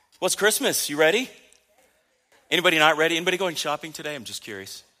Well, it's Christmas. You ready? Anybody not ready? Anybody going shopping today? I'm just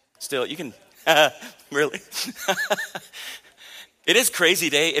curious. Still, you can, really? It is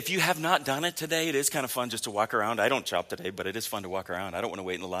crazy day. If you have not done it today, it is kind of fun just to walk around. I don't shop today, but it is fun to walk around. I don't want to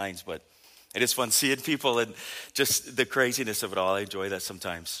wait in the lines, but it is fun seeing people and just the craziness of it all. I enjoy that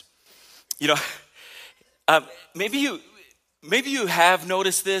sometimes. You know, maybe you have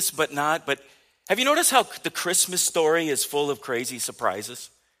noticed this, but not. But have you noticed how the Christmas story is full of crazy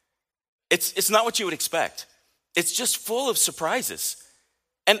surprises? It's not what you would expect. It's just full of surprises.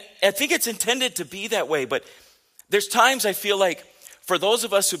 And I think it's intended to be that way. But there's times I feel like for those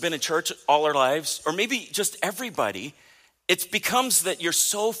of us who've been in church all our lives, or maybe just everybody, it becomes that you're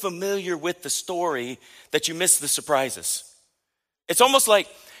so familiar with the story that you miss the surprises. It's almost like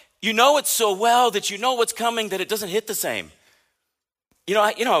you know it so well that you know what's coming that it doesn't hit the same. You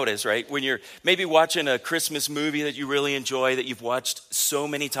know how it is, right? When you're maybe watching a Christmas movie that you really enjoy, that you've watched so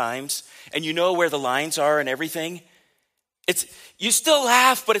many times, and you know where the lines are and everything. You still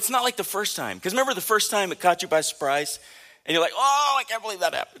laugh, but it's not like the first time. Because remember the first time it caught you by surprise? And you're like, oh, I can't believe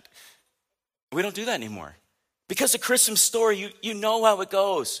that happened. We don't do that anymore. Because the Christmas story, you know how it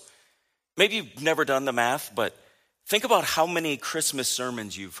goes. Maybe you've never done the math, but think about how many Christmas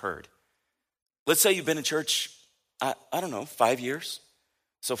sermons you've heard. Let's say you've been in church, I don't know, 5 years.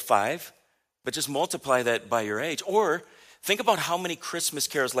 So 5, but just multiply that by your age. Or think about how many Christmas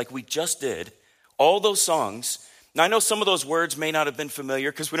carols like we just did, all those songs. Now I know some of those words may not have been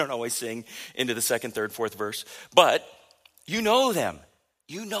familiar because we don't always sing into the second, third, fourth verse, but you know them.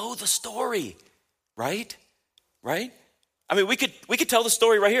 You know the story, right? Right? I mean, we could tell the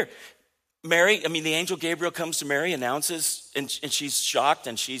story right here. Mary, the angel Gabriel comes to Mary, announces, and she's shocked,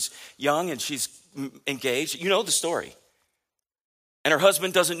 and she's young, and she's engaged. You know the story. And her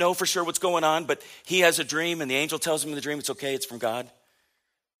husband doesn't know for sure what's going on, but he has a dream, and the angel tells him in the dream it's okay, it's from God,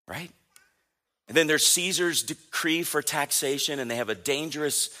 right? And then there's Caesar's decree for taxation, and they have a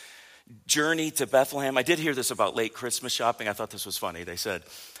dangerous journey to Bethlehem. I did hear this about late Christmas shopping. I thought this was funny. They said,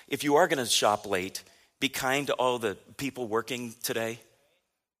 if you are going to shop late, be kind to all the people working today,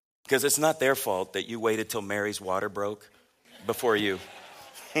 because it's not their fault that you waited till Mary's water broke before you.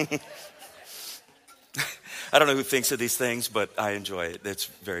 I don't know who thinks of these things, but I enjoy it. It's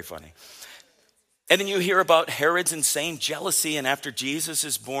very funny. And then you hear about Herod's insane jealousy, and after Jesus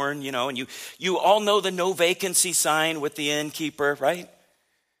is born, and you all know the no vacancy sign with the innkeeper, right?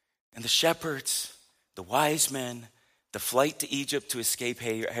 And the shepherds, the wise men, the flight to Egypt to escape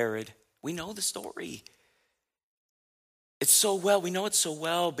Herod. We know the story. We know it so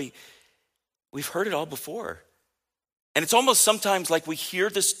well, but we've heard it all before. And it's almost sometimes like we hear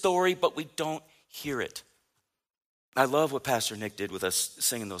the story, but we don't hear it. I love what Pastor Nick did with us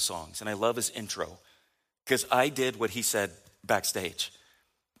singing those songs, and I love his intro, because I did what he said backstage.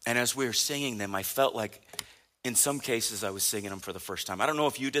 And as we were singing them, I felt like in some cases I was singing them for the first time. I don't know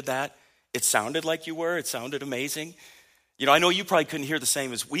if you did that. It sounded like you were. It sounded amazing. I know you probably couldn't hear the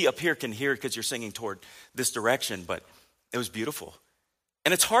same as we up here can hear because you're singing toward this direction, but it was beautiful.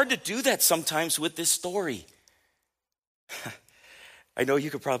 And it's hard to do that sometimes with this story. I know you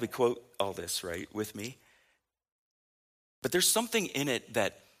could probably quote all this, right, with me. But there's something in it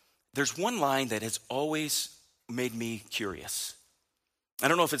that, there's one line that has always made me curious. I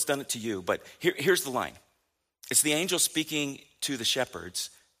don't know if it's done it to you, but here's the line. It's the angel speaking to the shepherds,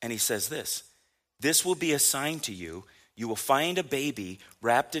 and he says this: "This will be a sign to you. You will find a baby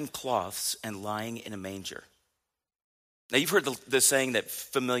wrapped in cloths and lying in a manger." Now, you've heard the saying that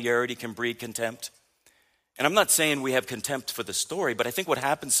familiarity can breed contempt. And I'm not saying we have contempt for the story, but I think what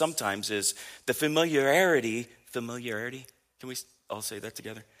happens sometimes is the familiarity, can we all say that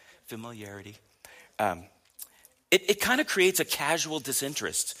together? Familiarity. It kind of creates a casual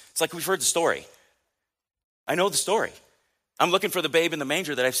disinterest. It's like we've heard the story. I know the story. I'm looking for the babe in the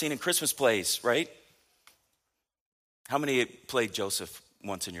manger that I've seen in Christmas plays, right? How many played Joseph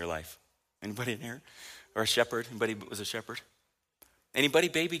once in your life? Anybody in here? Or a shepherd? Anybody was a shepherd? Anybody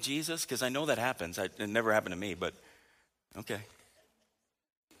baby Jesus? Because I know that happens. It never happened to me, but okay.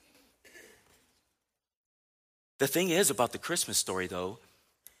 The thing is about the Christmas story, though,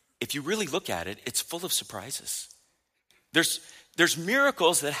 if you really look at it, it's full of surprises. There's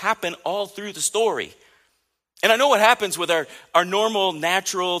miracles that happen all through the story. And I know what happens with our normal,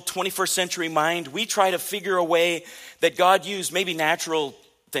 natural, 21st century mind. We try to figure a way that God used maybe natural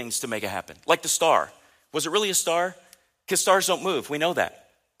things to make it happen. Like the star. Was it really a star? Because stars don't move. We know that,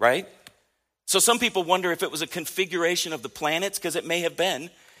 right? So some people wonder if it was a configuration of the planets, because it may have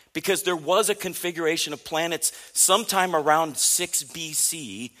been. Because there was a configuration of planets sometime around 6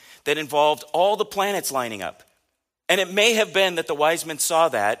 BC that involved all the planets lining up. And it may have been that the wise men saw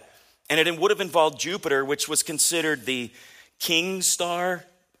that And it would have involved Jupiter, which was considered the king star.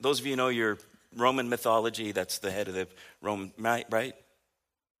 Those of you know your Roman mythology, that's the head of the Roman, right?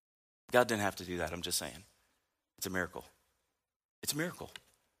 God didn't have to do that, I'm just saying. It's a miracle. It's a miracle.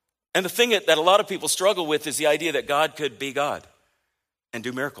 And the thing that a lot of people struggle with is the idea that God could be God and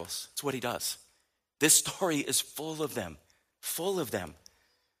do miracles. It's what he does. This story is full of them, full of them.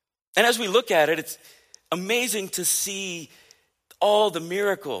 And as we look at it, it's amazing to see all the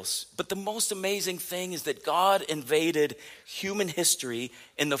miracles. But the most amazing thing is that God invaded human history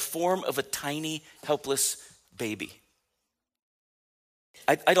in the form of a tiny, helpless baby.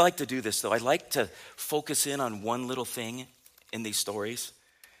 I like to do this, though. I like to focus in on one little thing in these stories.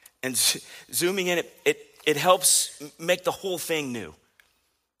 And zooming in, it helps make the whole thing new.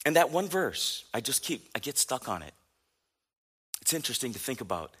 And that one verse, I get stuck on it. It's interesting to think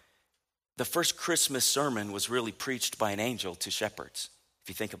about. The first Christmas sermon was really preached by an angel to shepherds, if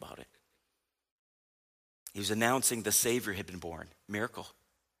you think about it. He was announcing the Savior had been born. Miracle.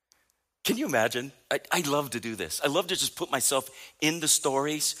 Can you imagine? I love to do this. I love to just put myself in the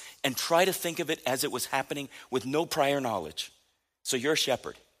stories and try to think of it as it was happening with no prior knowledge. So you're a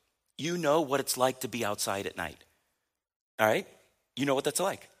shepherd. You know what it's like to be outside at night. All right? You know what that's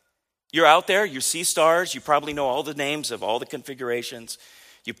like. You're out there, you see stars, you probably know all the names of all the configurations.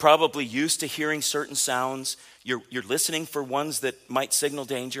 You're probably used to hearing certain sounds. You're listening for ones that might signal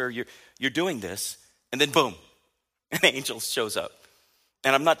danger. You're doing this, and then boom, an angel shows up.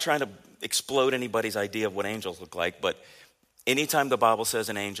 And I'm not trying to explode anybody's idea of what angels look like, but anytime the Bible says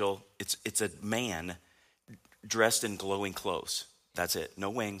an angel, it's a man dressed in glowing clothes. That's it. No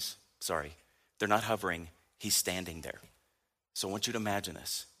wings. Sorry. They're not hovering. He's standing there. So I want you to imagine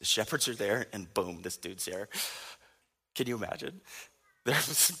this. The shepherds are there, and boom, this dude's there. Can you imagine?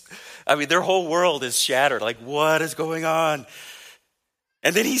 Their whole world is shattered. Like, what is going on?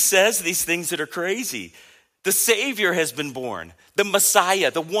 And then he says these things that are crazy. The Savior has been born. The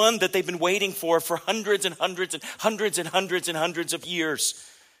Messiah, the one that they've been waiting for hundreds and hundreds and hundreds and hundreds and hundreds of years.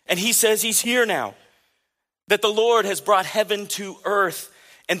 And he says he's here now. That the Lord has brought heaven to earth,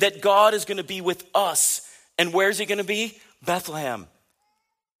 and that God is going to be with us. And where's he going to be? Bethlehem.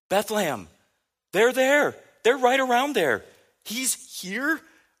 Bethlehem. They're there. They're right around there. He's here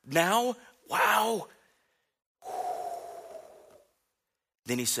now. Wow.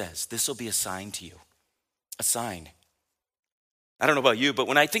 Then he says, this will be a sign to you. A sign. I don't know about you, but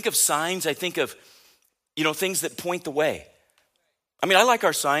when I think of signs, I think of, things that point the way. I like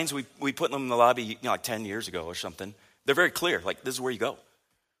our signs. We put them in the lobby, like 10 years ago or something. They're very clear. Like, this is where you go.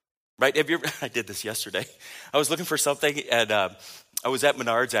 Right? I did this yesterday. I was looking for something, and I was at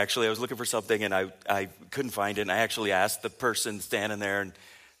Menards, actually. I was looking for something, and I couldn't find it. And I actually asked the person standing there, and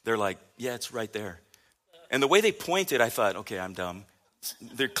they're like, yeah, it's right there. And the way they pointed, I thought, okay, I'm dumb.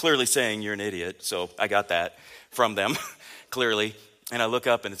 They're clearly saying you're an idiot, so I got that from them, clearly. And I look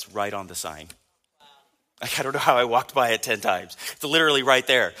up, and it's right on the sign. I don't know how I walked by it 10 times. It's literally right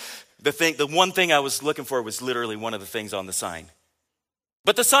there. The one thing I was looking for was literally one of the things on the sign.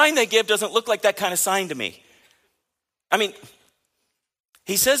 But the sign they give doesn't look like that kind of sign to me.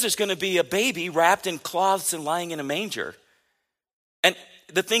 He says there's going to be a baby wrapped in cloths and lying in a manger. And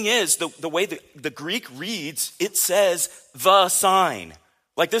the thing is, the way the Greek reads, it says the sign.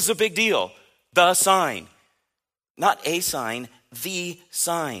 Like, this is a big deal. The sign. Not a sign, the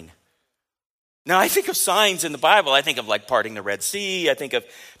sign. Now, I think of signs in the Bible. I think of like parting the Red Sea. I think of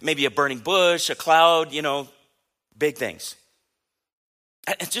maybe a burning bush, a cloud, big things.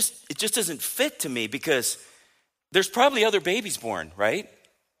 It just doesn't fit to me because there's probably other babies born, right?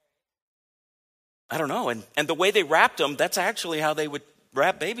 I don't know. And the way they wrapped them, that's actually how they would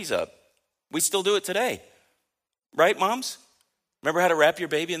wrap babies up. We still do it today. Right, moms? Remember how to wrap your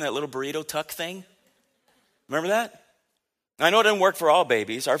baby in that little burrito tuck thing? Remember that? I know it didn't work for all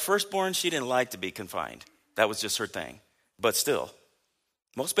babies. Our firstborn, she didn't like to be confined. That was just her thing. But still,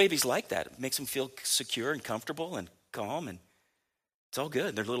 most babies like that. It makes them feel secure and comfortable and calm, and it's all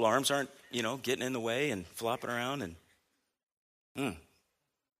good. Their little arms aren't, getting in the way and flopping around. And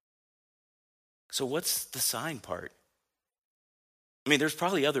So what's the sign part? There's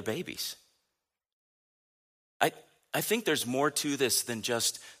probably other babies. I think there's more to this than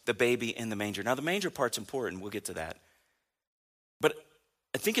just the baby in the manger. Now, the manger part's important. We'll get to that. But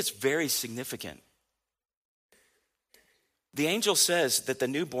I think it's very significant. The angel says that the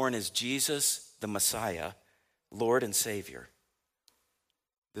newborn is Jesus, the Messiah, Lord and Savior.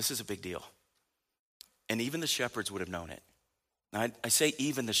 This is a big deal. And even the shepherds would have known it. Now, I say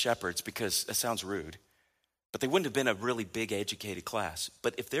even the shepherds because that sounds rude, but they wouldn't have been a really big educated class.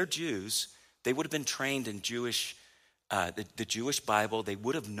 But if they're Jews, they would have been trained in Jewish the Jewish Bible, they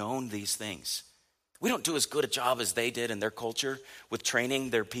would have known these things. We don't do as good a job as they did in their culture with training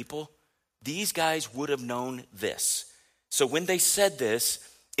their people. These guys would have known this. So when they said this,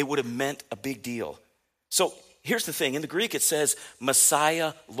 it would have meant a big deal. So here's the thing. In the Greek, it says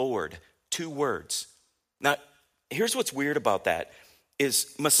Messiah, Lord, 2 words. Now, here's what's weird about that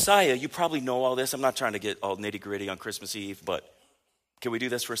is Messiah, you probably know all this. I'm not trying to get all nitty gritty on Christmas Eve, but can we do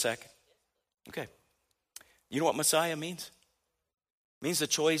this for a sec? Okay. You know what Messiah means? It means the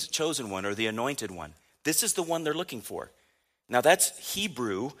chosen one or the anointed one. This is the one they're looking for. Now that's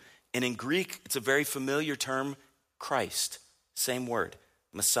Hebrew, and in Greek, it's a very familiar term, Christ. Same word.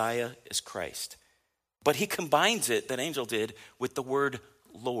 Messiah is Christ. But he combines it, that angel did, with the word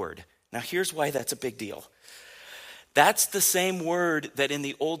Lord. Now here's why that's a big deal. That's the same word that in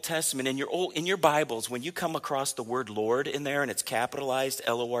the Old Testament, in your Bibles, when you come across the word Lord in there and it's capitalized,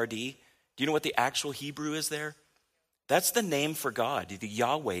 L-O-R-D, do you know what the actual Hebrew is there? That's the name for God, the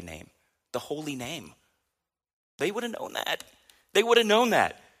Yahweh name, the holy name. They would have known that. They would have known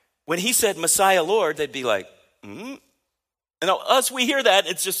that. When he said Messiah Lord, they'd be like, And now us, we hear that,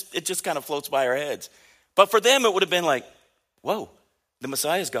 it just kind of floats by our heads. But for them, it would have been like, whoa, the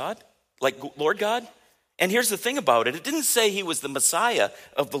Messiah is God? Like Lord God? And here's the thing about it. It didn't say he was the Messiah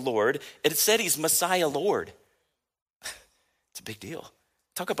of the Lord. It said he's Messiah Lord. It's a big deal.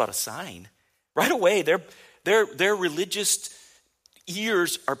 Talk about a sign. Right away, their religious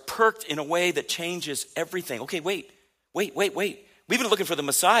ears are perked in a way that changes everything. Okay, wait. We've been looking for the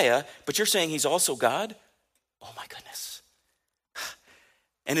Messiah, but you're saying he's also God? Oh my goodness.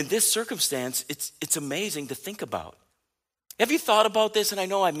 And in this circumstance, it's amazing to think about. Have you thought about this? And I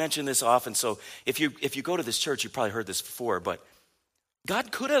know I mention this often, so if you go to this church, you've probably heard this before, but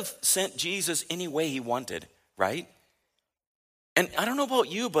God could have sent Jesus any way he wanted, right? And I don't know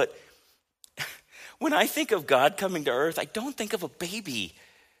about you, but when I think of God coming to earth, I don't think of a baby.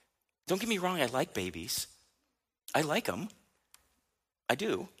 Don't get me wrong, I like babies. I like them. I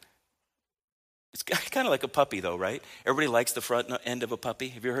do. It's kind of like a puppy though, right? Everybody likes the front end of a puppy.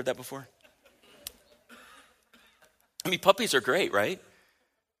 Have you heard that before? I mean, puppies are great, right?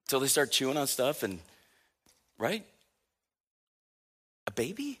 Until they start chewing on stuff and, right? A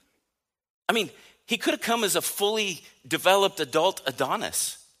baby? I mean, he could have come as a fully developed adult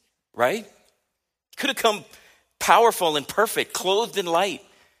Adonis, right? He could have come powerful and perfect, clothed in light.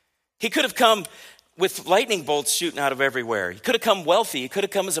 He could have come with lightning bolts shooting out of everywhere. He could have come wealthy. He could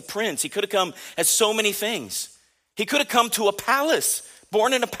have come as a prince. He could have come as so many things. He could have come to a palace,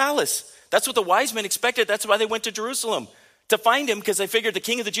 born in a palace. That's what the wise men expected. That's why they went to Jerusalem, to find him, because they figured the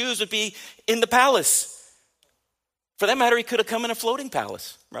king of the Jews would be in the palace. For that matter, he could have come in a floating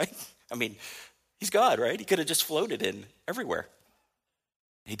palace, right? I mean, he's God, right? He could have just floated in everywhere.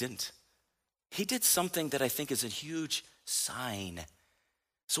 He didn't. He did something that I think is a huge sign.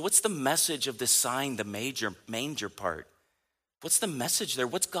 So what's the message of this sign, the manger part? What's the message there?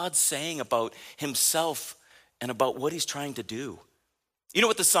 What's God saying about himself and about what he's trying to do? You know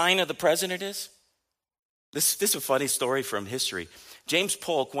what the sign of the president is? This is a funny story from history. James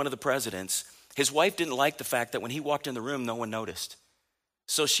Polk, one of the presidents, his wife didn't like the fact that when he walked in the room, no one noticed.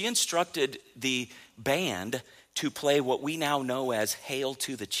 So she instructed the band to play what we now know as Hail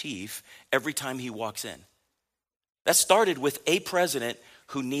to the Chief every time he walks in. That started with a president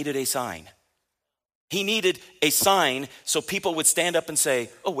who needed a sign. He needed a sign so people would stand up and say,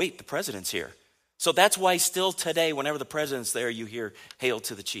 oh, wait, the president's here. So that's why still today, whenever the president's there, you hear Hail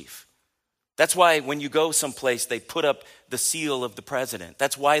to the Chief. That's why when you go someplace, they put up the seal of the president.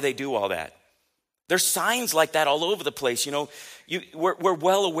 That's why they do all that. There's signs like that all over the place. You know, we're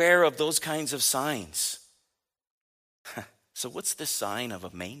well aware of those kinds of signs. So what's the sign of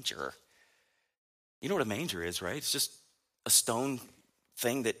a manger? You know what a manger is, right? It's just a stone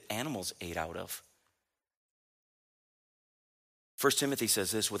thing that animals ate out of. 1 Timothy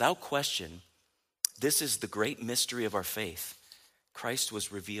says this, without question, this is the great mystery of our faith. Christ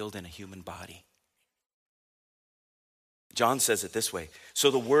was revealed in a human body. John says it this way,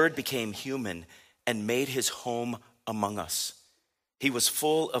 so the Word became human and made his home among us. He was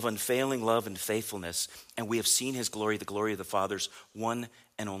full of unfailing love and faithfulness, and we have seen his glory, the glory of the Father's one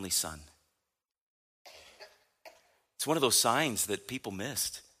and only Son. It's one of those signs that people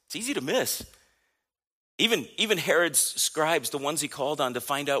missed. It's easy to miss. Even Herod's scribes, the ones he called on to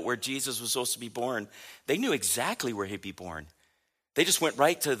find out where Jesus was supposed to be born, they knew exactly where he'd be born. They just went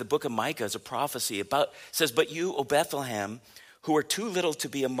right to the book of Micah as a prophecy about, says, but you, O Bethlehem, who are too little to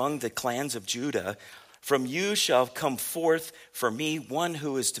be among the clans of Judah, from you shall come forth for me one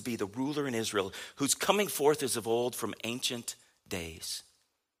who is to be the ruler in Israel, whose coming forth is of old from ancient days.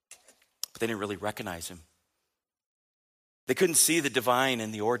 But they didn't really recognize him. They couldn't see the divine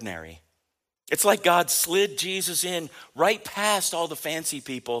in the ordinary. It's like God slid Jesus in right past all the fancy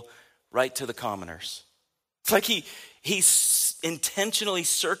people, right to the commoners. It's like he intentionally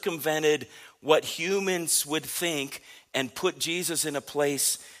circumvented what humans would think and put Jesus in a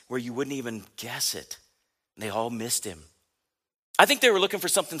place where you wouldn't even guess it. And they all missed him. I think they were looking for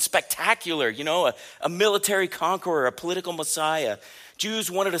something spectacular, a military conqueror, a political messiah.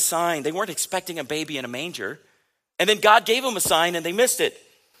 Jews wanted a sign. They weren't expecting a baby in a manger. And then God gave them a sign and they missed it.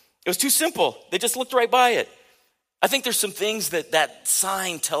 It was too simple. They just looked right by it. I think there's some things that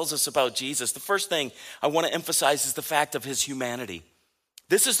sign tells us about Jesus. The first thing I want to emphasize is the fact of his humanity.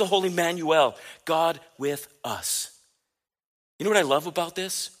 This is the Holy Emmanuel, God with us. You know what I love about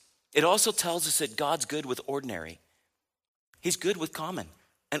this? It also tells us that God's good with ordinary. He's good with common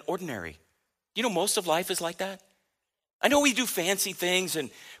and ordinary. Most of life is like that. I know we do fancy things and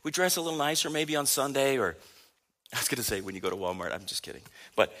we dress a little nicer maybe on Sunday, or I was going to say when you go to Walmart. I'm just kidding.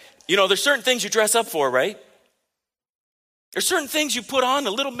 But, there's certain things you dress up for, right? There's certain things you put on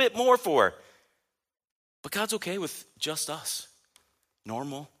a little bit more for. But God's okay with just us.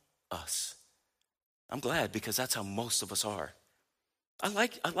 Normal us. I'm glad, because that's how most of us are. I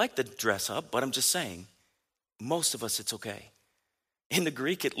like the dress up, but I'm just saying, most of us, it's okay. In the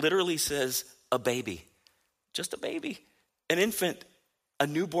Greek, it literally says a baby. Just a baby. An infant. A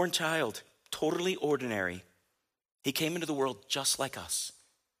newborn child. Totally ordinary. He came into the world just like us.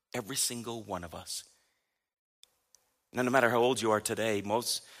 Every single one of us. Now, no matter how old you are today,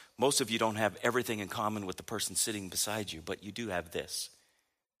 most of you don't have everything in common with the person sitting beside you, but you do have this.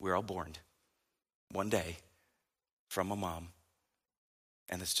 We're all born one day from a mom,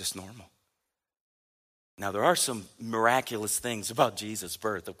 and it's just normal. Now, there are some miraculous things about Jesus'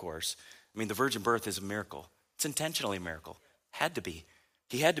 birth, of course. I mean, the virgin birth is a miracle. It's intentionally a miracle. Had to be.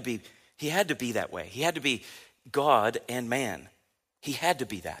 He had to be that way. He had to be God and man. He had to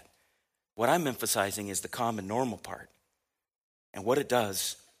be that. What I'm emphasizing is the common normal part. And what it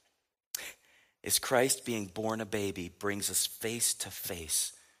does is Christ being born a baby brings us face to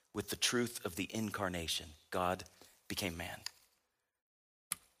face with the truth of the incarnation. God became man.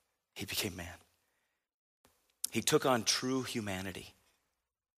 He became man. He took on true humanity.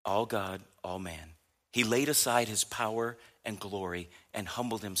 All God, all man. He laid aside his power and glory and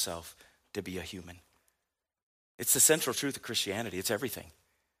humbled himself to be a human. It's the central truth of Christianity. It's everything.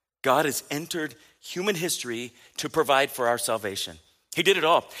 God has entered human history to provide for our salvation. He did it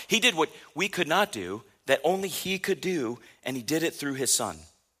all. He did what we could not do, that only he could do, and he did it through his son.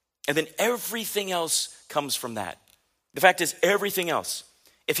 And then everything else comes from that. The fact is, everything else.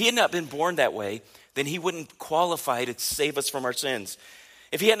 If he had not been born that way, then he wouldn't qualify to save us from our sins.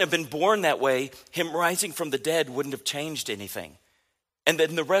 If he hadn't have been born that way, him rising from the dead wouldn't have changed anything. And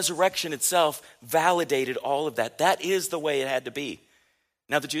then the resurrection itself validated all of that. That is the way it had to be.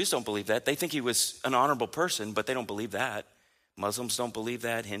 Now, the Jews don't believe that. They think he was an honorable person, but they don't believe that. Muslims don't believe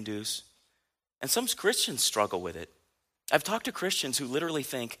that, Hindus. And some Christians struggle with it. I've talked to Christians who literally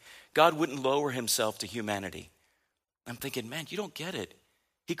think God wouldn't lower himself to humanity. I'm thinking, man, you don't get it.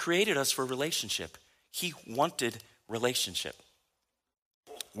 He created us for relationship. He wanted relationship.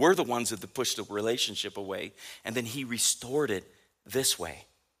 We're the ones that pushed the relationship away, and then he restored it this way.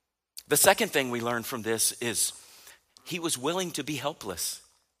 The second thing we learn from this is he was willing to be helpless.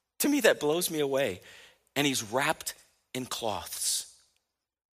 To me, that blows me away. And he's wrapped in cloths.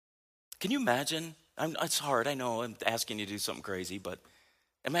 Can you imagine? It's hard, I know, I'm asking you to do something crazy, but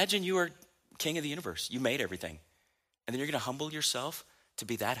imagine you are king of the universe. You made everything. And then you're going to humble yourself to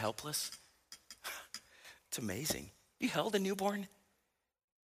be that helpless? It's amazing. You held a newborn?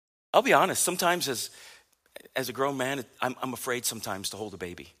 I'll be honest, sometimes as a grown man, I'm afraid sometimes to hold a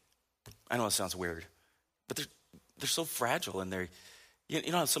baby. I know it sounds weird, but they're so fragile, and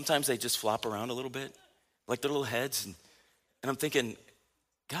you know how sometimes they just flop around a little bit, like their little heads, and I'm thinking,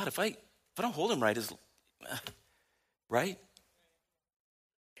 God, if I don't hold them right, right?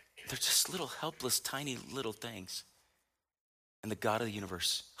 They're just little helpless, tiny little things. And the God of the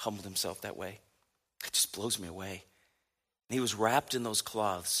universe humbled himself that way. It just blows me away. And he was wrapped in those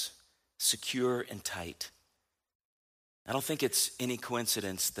cloths, secure and tight. I don't think it's any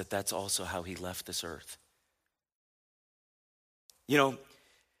coincidence that that's also how he left this earth. You know,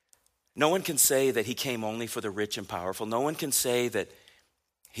 no one can say that he came only for the rich and powerful. No one can say that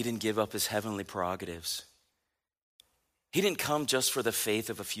he didn't give up his heavenly prerogatives. He didn't come just for the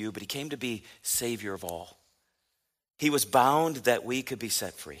faith of a few, but he came to be Savior of all. He was bound that we could be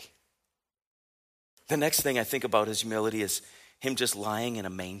set free. The next thing I think about his humility is him just lying in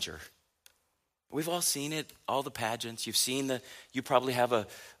a manger. We've all seen it, all the pageants. You probably have a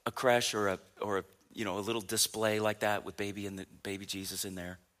crush or a a little display like that with baby Jesus in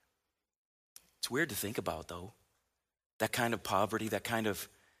there. It's weird to think about, though. That kind of poverty, that kind of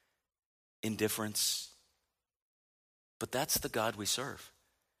indifference. But that's the God we serve.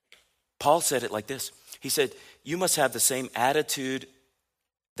 Paul said it like this. He said, you must have the same attitude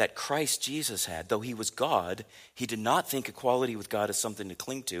that Christ Jesus had. Though he was God, he did not think equality with God as something to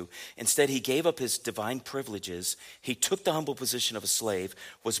cling to. Instead, he gave up his divine privileges. He took the humble position of a slave,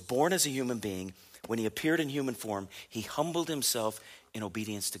 was born as a human being. When he appeared in human form, he humbled himself in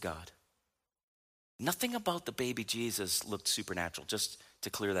obedience to God. Nothing about the baby Jesus looked supernatural, just to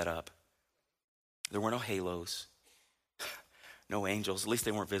clear that up. There were no halos, no angels, at least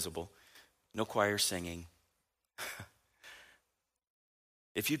they weren't visible, no choir singing.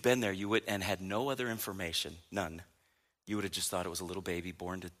 If you'd been there, you would, and had no other information, none, you would have just thought it was a little baby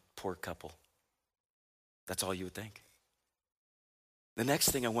born to a poor couple. That's all you would think. The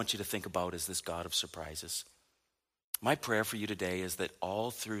next thing I want you to think about is this God of surprises. My prayer for you today is that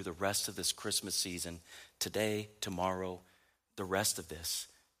all through the rest of this Christmas season, today, tomorrow, the rest of this,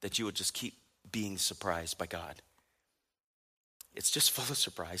 that you would just keep being surprised by God. It's just full of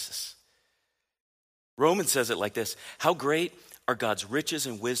surprises. Romans says it like this: how great are God's riches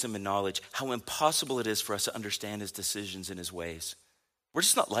and wisdom and knowledge, how impossible it is for us to understand his decisions and his ways. We're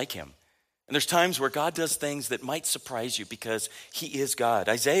just not like him. And there's times where God does things that might surprise you because he is God.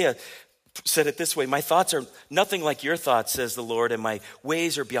 Isaiah said it this way: my thoughts are nothing like your thoughts, says the Lord, and my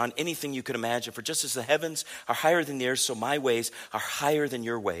ways are beyond anything you could imagine. For just as the heavens are higher than the earth, so my ways are higher than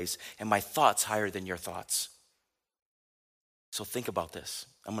your ways, and my thoughts higher than your thoughts. So think about this.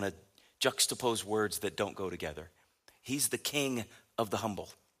 I'm going to juxtapose words that don't go together. He's the king of the humble.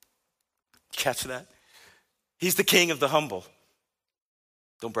 Catch that? He's the king of the humble.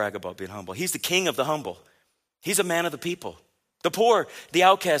 Don't brag about being humble. He's the king of the humble. He's a man of the people. The poor, the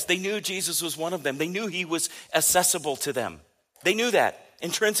outcast, they knew Jesus was one of them. They knew he was accessible to them. They knew that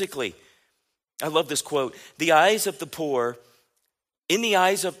intrinsically. I love this quote. The eyes of the poor, in the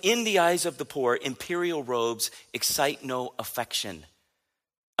eyes of the poor, imperial robes excite no affection.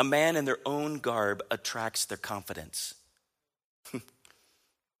 A man in their own garb attracts their confidence.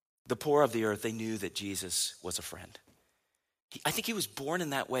 The poor of the earth, they knew that Jesus was a friend. I think he was born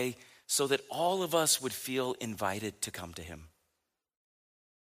in that way so that all of us would feel invited to come to him.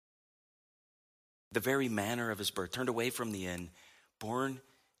 The very manner of his birth, turned away from the inn, born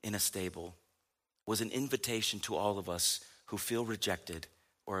in a stable, was an invitation to all of us who feel rejected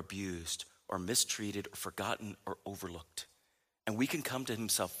or abused or mistreated or forgotten or overlooked. And we can come to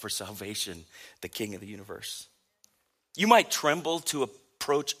himself for salvation, the King of the universe. You might tremble to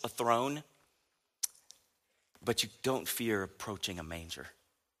approach a throne, but you don't fear approaching a manger.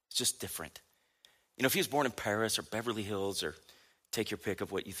 It's just different. If he was born in Paris or Beverly Hills, or take your pick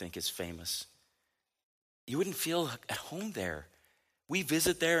of what you think is famous, you wouldn't feel at home there. We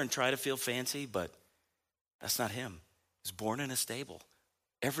visit there and try to feel fancy, but that's not him. He was born in a stable.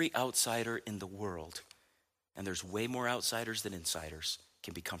 Every outsider in the world, and there's way more outsiders than insiders,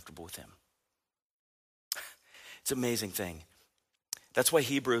 can be comfortable with him. It's an amazing thing. That's why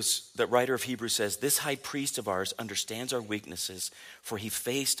the writer of Hebrews says, this high priest of ours understands our weaknesses, for he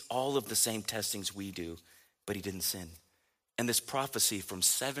faced all of the same testings we do, but he didn't sin. And this prophecy from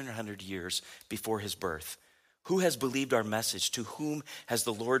 700 years before his birth: who has believed our message? To whom has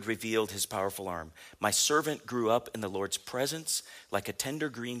the Lord revealed his powerful arm? My servant grew up in the Lord's presence like a tender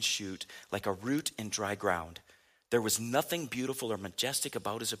green shoot, like a root in dry ground. There was nothing beautiful or majestic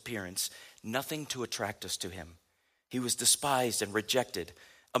about his appearance, nothing to attract us to him. He was despised and rejected,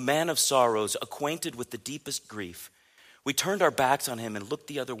 a man of sorrows, acquainted with the deepest grief. We turned our backs on him and looked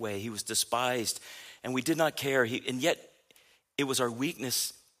the other way. He was despised, and we did not care. And yet it was our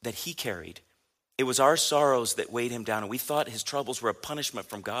weakness that he carried. It was our sorrows that weighed him down, and we thought his troubles were a punishment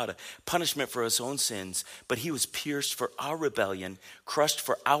from God, a punishment for his own sins. But he was pierced for our rebellion, crushed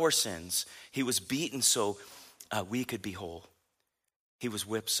for our sins. He was beaten so we could be whole. He was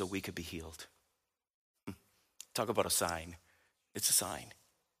whipped so we could be healed. Talk about a sign. It's a sign.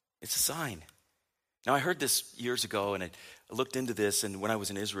 It's a sign. Now, I heard this years ago, and I looked into this, and when I was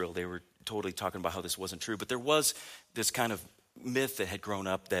in Israel, they were totally talking about how this wasn't true. But there was this kind of myth that had grown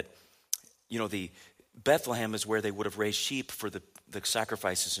up that, the Bethlehem is where they would have raised sheep for the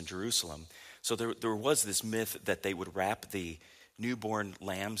sacrifices in Jerusalem. So there was this myth that they would wrap the newborn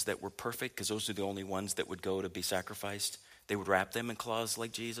lambs that were perfect, because those are the only ones that would go to be sacrificed. They would wrap them in cloths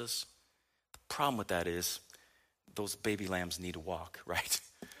like Jesus. The problem with that is those baby lambs need to walk, right?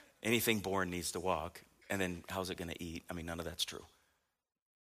 Anything born needs to walk. And then how's it going to eat? None of that's true.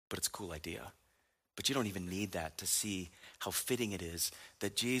 But it's a cool idea. But you don't even need that to see how fitting it is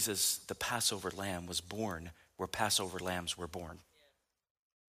that Jesus, the Passover lamb, was born where Passover lambs were born.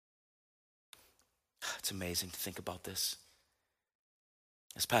 It's amazing to think about this.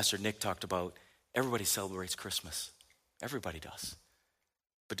 As Pastor Nick talked about, everybody celebrates Christmas. Everybody does.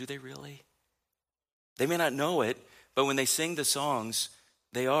 But do they really? They may not know it, but when they sing the songs,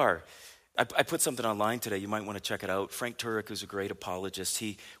 they are. I put something online today. You might want to check it out. Frank Turek, who's a great apologist,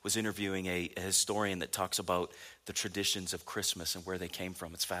 he was interviewing a historian that talks about the traditions of Christmas and where they came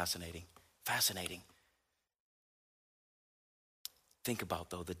from. It's fascinating. Fascinating. Think about,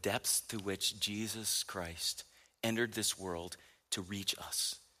 though, the depths to which Jesus Christ entered this world to reach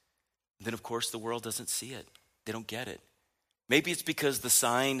us. And then, of course, the world doesn't see it. They don't get it. Maybe it's because the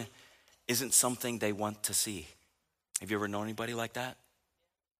sign isn't something they want to see. Have you ever known anybody like that?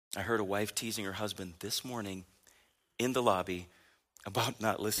 I heard a wife teasing her husband this morning in the lobby about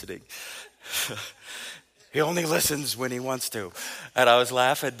not listening. He only listens when he wants to. And I was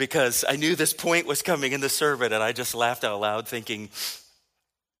laughing because I knew this point was coming in the sermon, and I just laughed out loud thinking,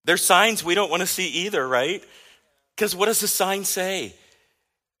 there's signs we don't want to see either, right? Because what does the sign say?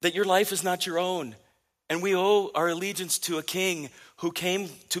 That your life is not your own. And we owe our allegiance to a king who came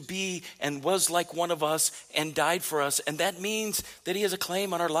to be and was like one of us and died for us. And that means that he has a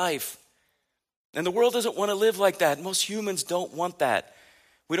claim on our life. And the world doesn't want to live like that. Most humans don't want that.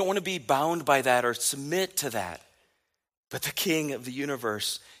 We don't want to be bound by that or submit to that. But the king of the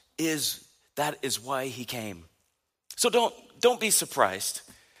universe that is why he came. So don't be surprised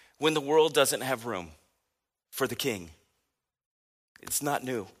when the world doesn't have room for the king. It's not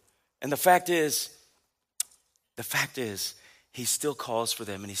new. And the fact is, he still calls for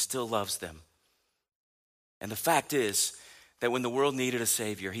them and he still loves them. And the fact is that when the world needed a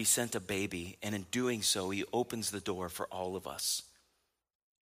savior, he sent a baby, and in doing so, he opens the door for all of us.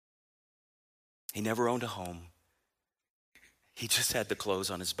 He never owned a home. He just had the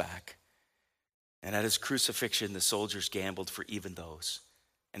clothes on his back. And at his crucifixion, the soldiers gambled for even those.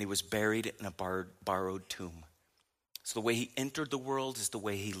 And he was buried in a borrowed tomb. So the way he entered the world is the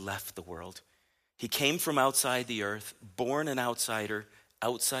way he left the world. He came from outside the earth, born an outsider,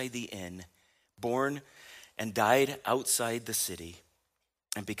 outside the inn, born and died outside the city.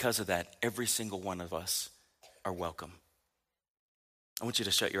 And because of that, every single one of us are welcome. I want you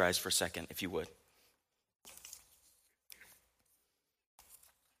to shut your eyes for a second, if you would.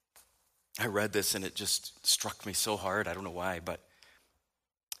 I read this and it just struck me so hard. I don't know why, but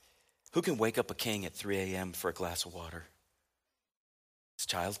who can wake up a king at 3 a.m. for a glass of water? His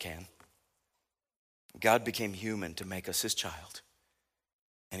child can. God became human to make us his child,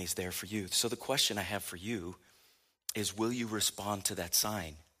 and he's there for you. So the question I have for you is, will you respond to that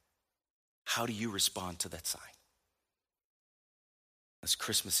sign? How do you respond to that sign? It's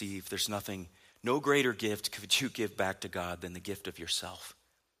Christmas Eve. There's no greater gift could you give back to God than the gift of yourself.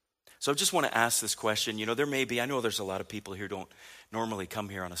 So I just want to ask this question. I know there's a lot of people here who don't normally come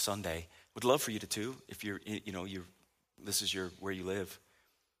here on a Sunday. Would love for you to too, if this is where you live.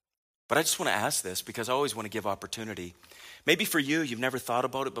 But I just want to ask this because I always want to give opportunity. Maybe for you, you've never thought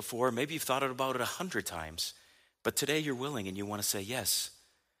about it before. Maybe you've thought about it 100 times. But today you're willing and you want to say, yes,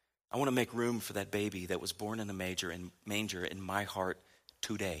 I want to make room for that baby that was born in the manger in my heart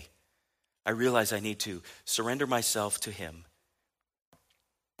today. I realize I need to surrender myself to him.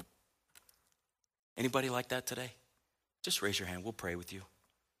 Anybody like that today? Just raise your hand. We'll pray with you.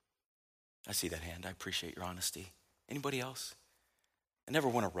 I see that hand. I appreciate your honesty. Anybody else? I never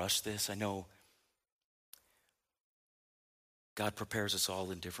want to rush this. I know God prepares us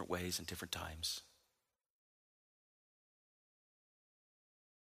all in different ways and different times.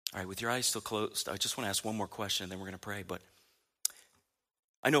 All right, with your eyes still closed, I just want to ask one more question, and then we're going to pray. But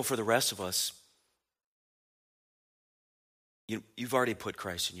I know for the rest of us, you've already put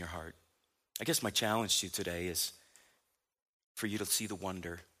Christ in your heart. I guess my challenge to you today is for you to see the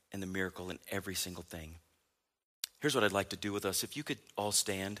wonder and the miracle in every single thing. Here's what I'd like to do with us. If you could all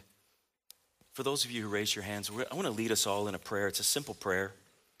stand. For those of you who raise your hands, I want to lead us all in a prayer. It's a simple prayer.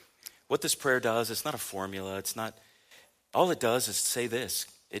 What this prayer does, it's not a formula. All it does is say this.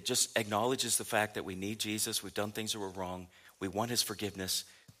 It just acknowledges the fact that we need Jesus. We've done things that were wrong. We want his forgiveness.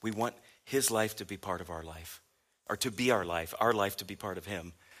 We want his life to be part of our life, or to be our life to be part of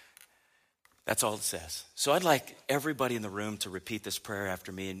him. That's all it says. So I'd like everybody in the room to repeat this prayer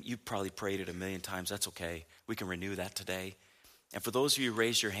after me, and you probably prayed it 1,000,000 times. That's okay. We can renew that today. And for those of you who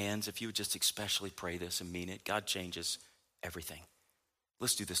raise your hands, if you would just especially pray this and mean it, God changes everything.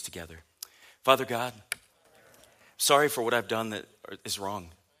 Let's do this together. Father God, sorry for what I've done that is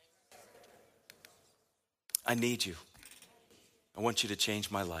wrong. I need you. I want you to change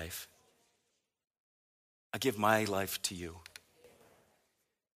my life. I give my life to you.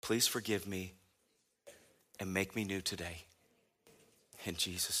 Please forgive me and make me new today. In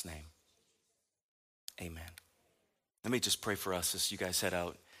Jesus' name, amen. Let me just pray for us as you guys head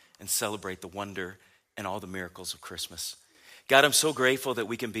out and celebrate the wonder and all the miracles of Christmas. God, I'm so grateful that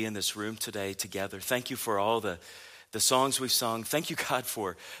we can be in this room today together. Thank you for all the songs we've sung. Thank you, God,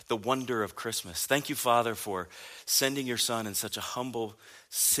 for the wonder of Christmas. Thank you, Father, for sending your Son in such a humble,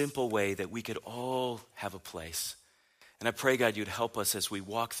 simple way that we could all have a place. And I pray, God, you'd help us as we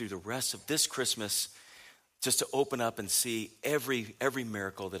walk through the rest of this Christmas just to open up and see every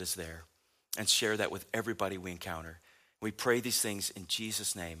miracle that is there and share that with everybody we encounter. We pray these things in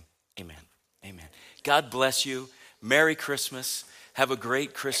Jesus' name. Amen. Amen. God bless you. Merry Christmas. Have a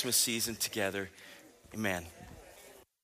great Christmas season together. Amen.